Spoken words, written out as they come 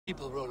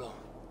People, Rollo.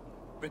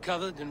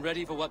 Recovered and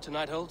ready for what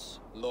tonight holds?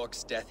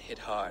 Lork's death hit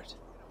hard.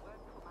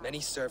 Many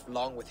served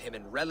long with him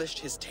and relished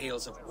his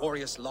tales of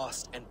warriors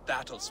lost and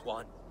battles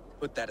won.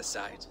 Put that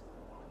aside.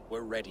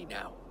 We're ready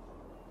now.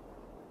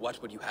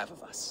 What would you have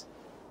of us?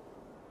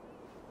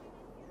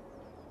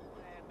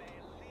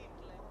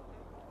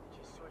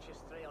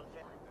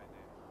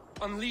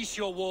 Unleash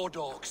your war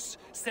dogs.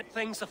 Set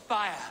things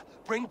afire.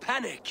 Bring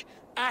panic.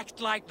 Act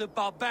like the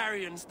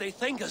barbarians they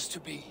think us to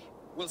be.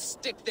 We'll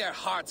stick their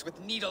hearts with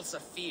needles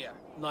of fear.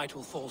 Night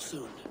will fall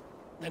soon.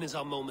 Then is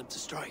our moment to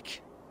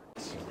strike.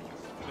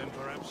 Then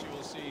perhaps you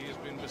will see he's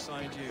been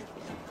beside you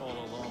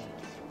all along.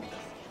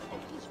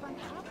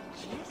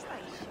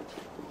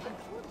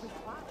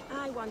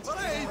 I want to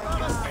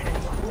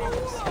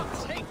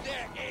Take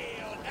their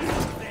ale and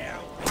their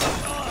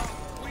blood.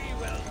 We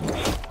will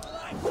eat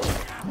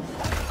like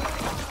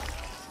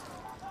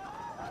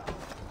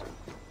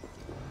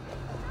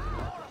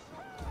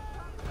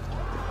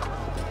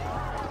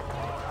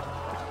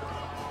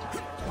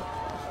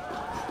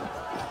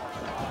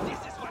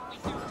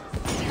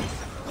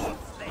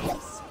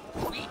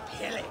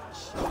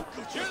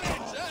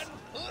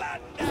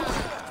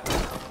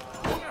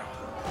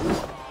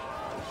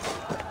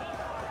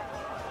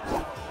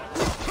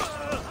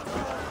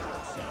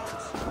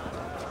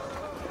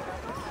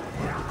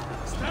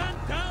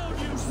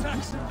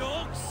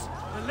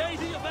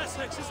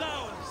is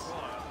ours!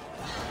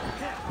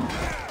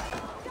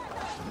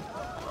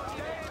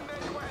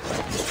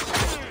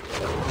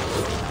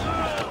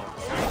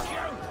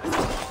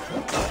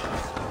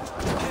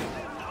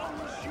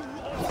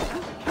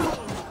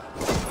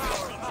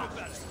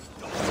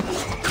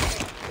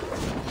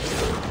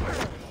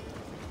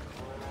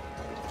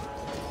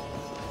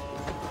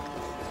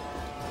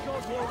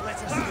 God won't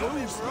let us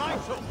lose,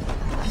 right?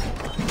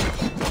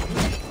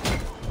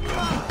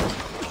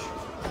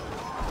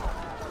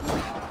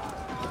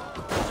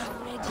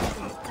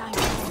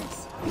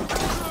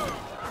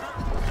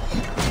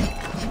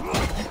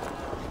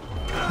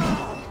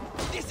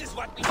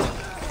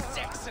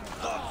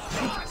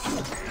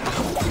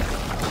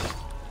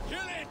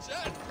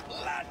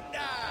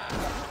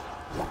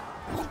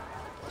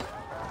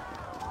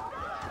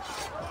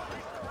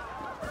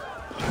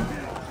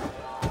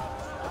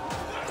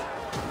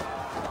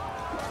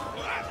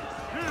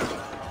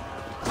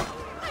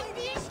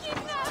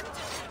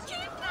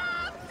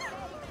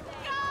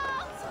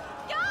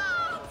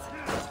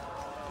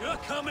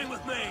 Coming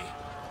with me!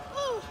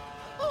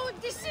 Oh,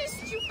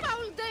 desist, you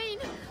foul Dane!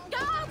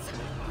 Guards!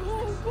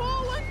 Oh,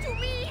 woe unto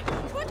me!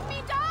 Put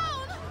me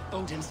down!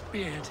 Odin's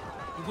beard.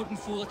 He wouldn't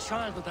fool a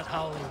child with that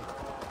howling.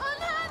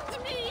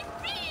 Unhand me,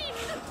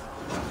 fiend!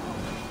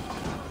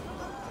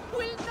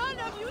 Will none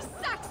of you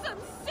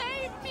Saxons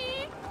save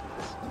me?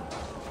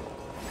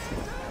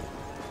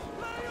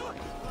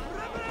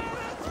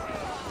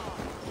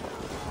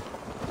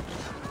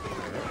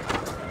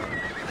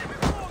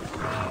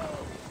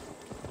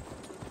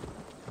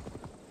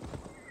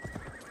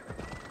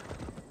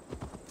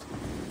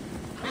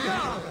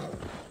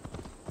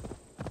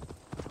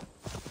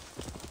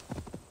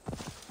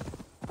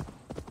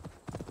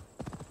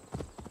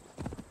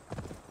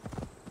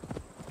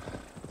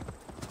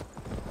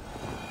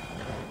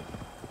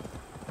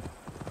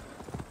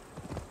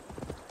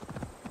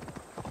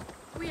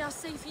 We are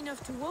safe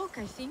enough to walk,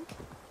 I think.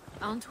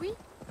 Aren't we?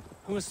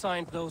 Who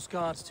assigned those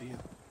guards to you?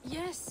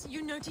 Yes,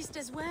 you noticed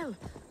as well.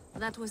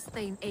 That was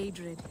Thane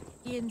Adred.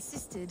 He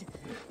insisted.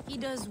 He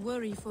does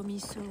worry for me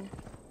so.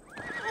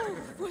 Oh,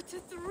 what a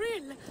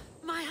thrill!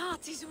 My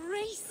heart is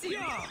racing!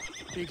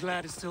 Be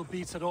glad it still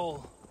beats at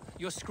all.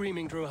 Your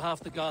screaming drew half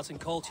the guards in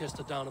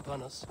Colchester down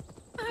upon us.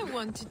 I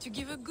wanted to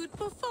give a good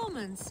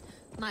performance.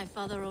 My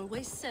father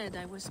always said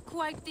I was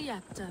quite the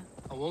actor.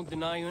 I won't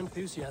deny your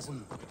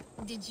enthusiasm.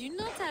 Did you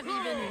not have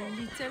even a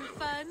little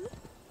fun?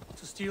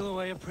 To steal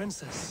away a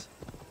princess.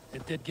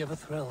 It did give a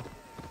thrill.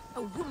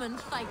 A woman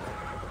fight.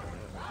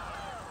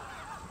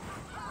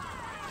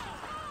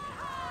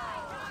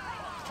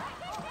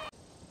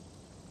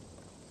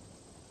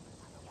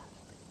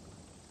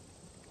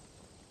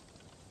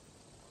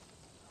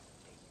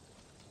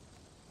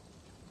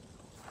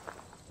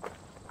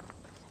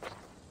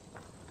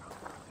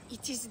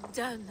 It is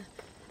done.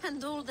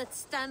 And all that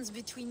stands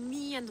between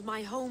me and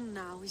my home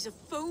now is a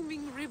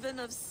foaming ribbon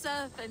of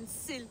surf and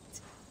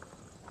silt.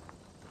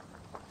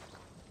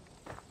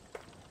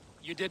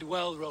 You did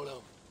well,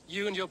 Rollo.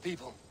 You and your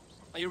people.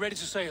 Are you ready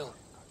to sail?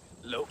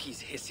 Loki's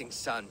hissing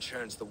sun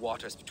churns the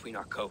waters between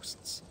our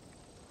coasts.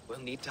 We'll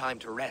need time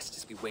to rest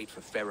as we wait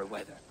for fairer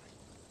weather.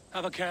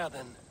 Have a care,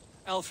 then.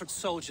 Alfred's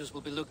soldiers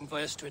will be looking for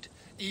Estrid,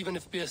 even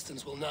if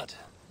Birsten's will not.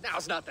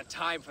 Now's not the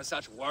time for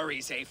such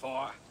worries,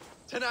 A4.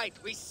 Tonight,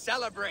 we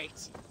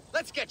celebrate.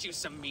 Let's get you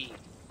some mead.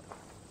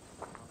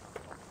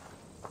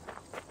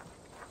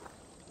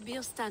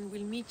 Birstan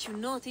will meet you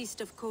northeast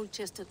of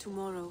Colchester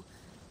tomorrow.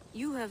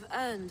 You have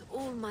earned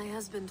all my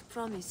husband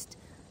promised,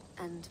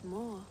 and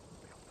more.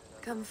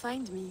 Come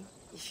find me,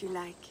 if you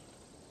like,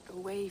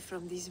 away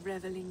from these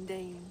reveling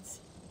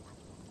Danes.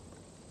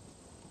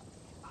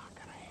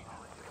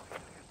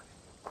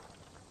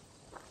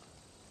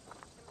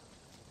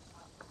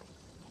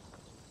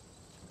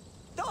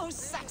 Oh,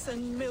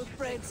 Saxon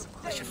milkbreds.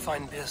 I should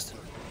find Bearston.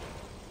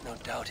 No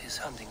doubt he's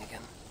hunting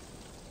again.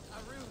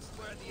 A rune's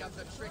worthy of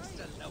the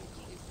trickster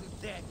Loki.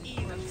 They're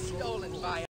even stolen by